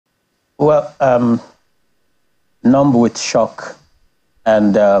Well, numb with shock.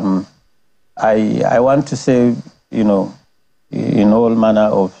 And I want to say, in all manner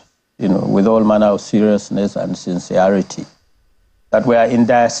of, with all manner of seriousness and sincerity, that we are in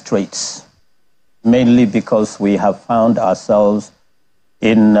dire straits, mainly because we have found ourselves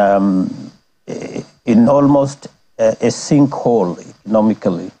in almost a sinkhole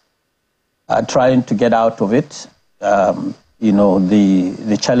economically, trying to get out of it.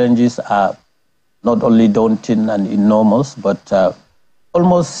 The challenges are not only daunting and enormous, but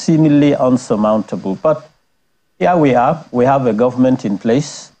almost seemingly unsurmountable. But here we are. We have a government in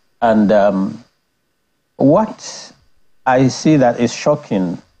place. And what I see that is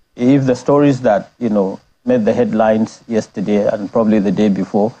shocking, if the stories that, made the headlines yesterday and probably the day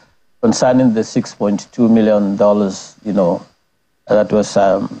before concerning the $6.2 million, that was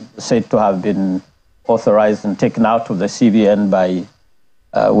said to have been authorized and taken out of the CBN by,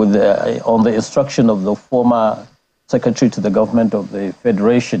 on the instruction of the former Secretary to the Government of the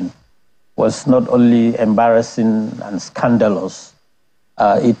Federation, was not only embarrassing and scandalous,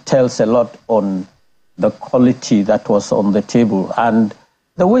 it tells a lot on the quality that was on the table and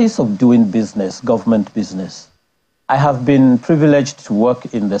the ways of doing business, government business. I have been privileged to work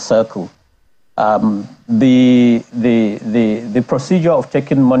in the circle. The procedure of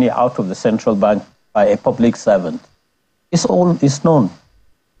taking money out of the central bank by a public servant is known.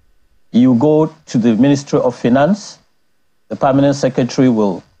 You go to the Ministry of Finance, the permanent secretary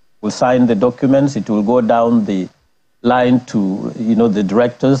will sign the documents, it will go down the line to the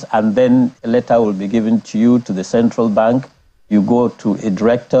directors, and then a letter will be given to you to the central bank. You go to a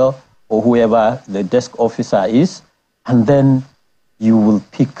director or whoever the desk officer is, and then you will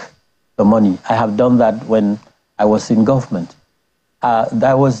pick the money. I have done that when I was in government.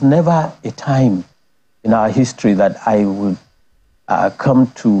 There was never a time in our history that I would come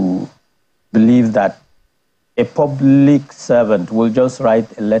to believe that a public servant will just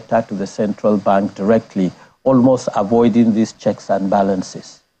write a letter to the central bank directly, almost avoiding these checks and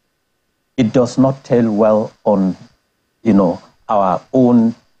balances. It does not tell well on, our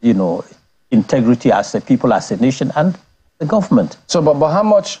own, integrity as a people, as a nation, and the government. So, but how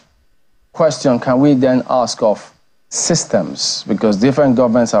much question can we then ask of systems? Because different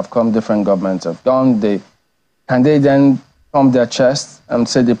governments have come, different governments have gone. Can they then pump their chest and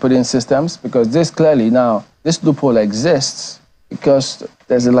say they put in systems? Because this clearly now, this loophole exists because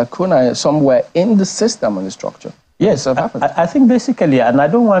there's a lacuna somewhere in the system and the structure. Yes, I think basically, and I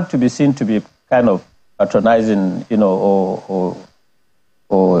don't want to be seen to be kind of patronizing,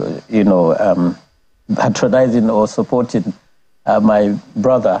 patronizing or supporting my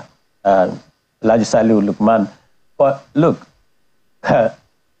brother, Alhaji Salihu Lukman. But look,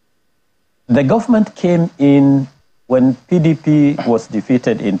 the government came in when PDP was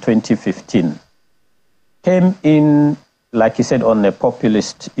defeated in 2015. Came in, like you said, on a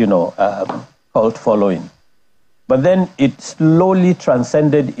populist, cult following. But then it slowly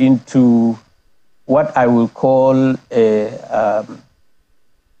transcended into what I will call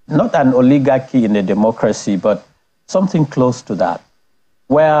not an oligarchy in a democracy, but something close to that,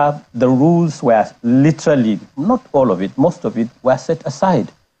 where the rules were literally, not all of it, most of it, were set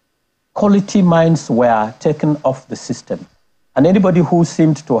aside. Quality minds were taken off the system. And anybody who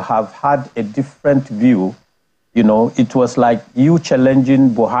seemed to have had a different view, it was like you challenging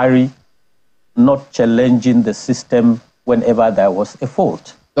Buhari, not challenging the system whenever there was a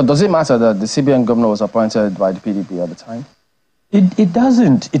fault. But does it matter that the CBN governor was appointed by the PDP at the time? It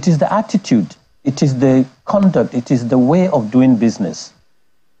doesn't. It is the attitude. It is the conduct. It is the way of doing business.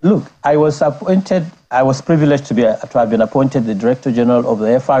 Look, I was privileged to have been appointed the Director General of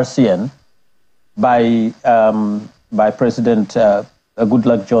the FRCN by President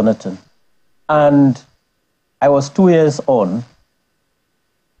Goodluck Jonathan. And I was 2 years on.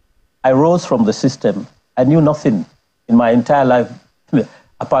 I rose from the system. I knew nothing in my entire life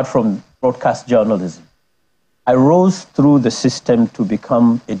apart from broadcast journalism. I rose through the system to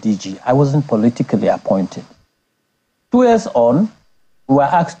become a DG. I wasn't politically appointed. 2 years on, we were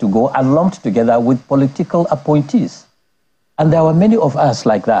asked to go and lumped together with political appointees. And there were many of us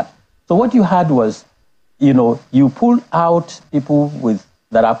like that. So what you had was, you pulled out people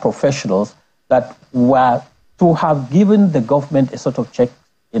that are professionals that were to have given the government a sort of check,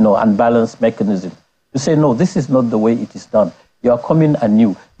 and balance mechanism. To say, no, this is not the way it is done. You are coming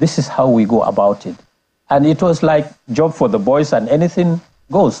anew. This is how we go about it. And it was like job for the boys and anything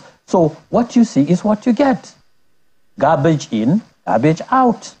goes. So what you see is what you get. Garbage in, garbage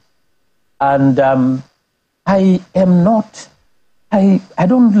out. And I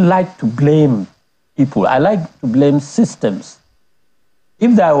don't like to blame people. I like to blame systems.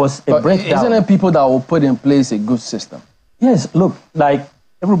 If there was a breakdown... Isn't it people that will put in place a good system? Yes, look, like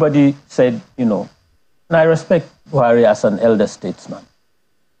everybody said, you know, and I respect Buhari as an elder statesman.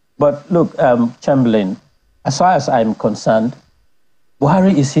 But look, Chamberlain, as far as I'm concerned,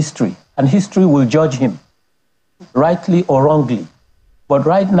 Buhari is history, and history will judge him, rightly or wrongly. But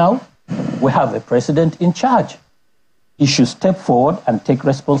right now, we have a president in charge. He should step forward and take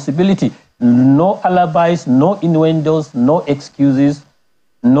responsibility. No alibis, no innuendos, no excuses,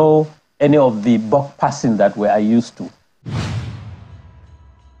 no any of the buck passing that we are used to.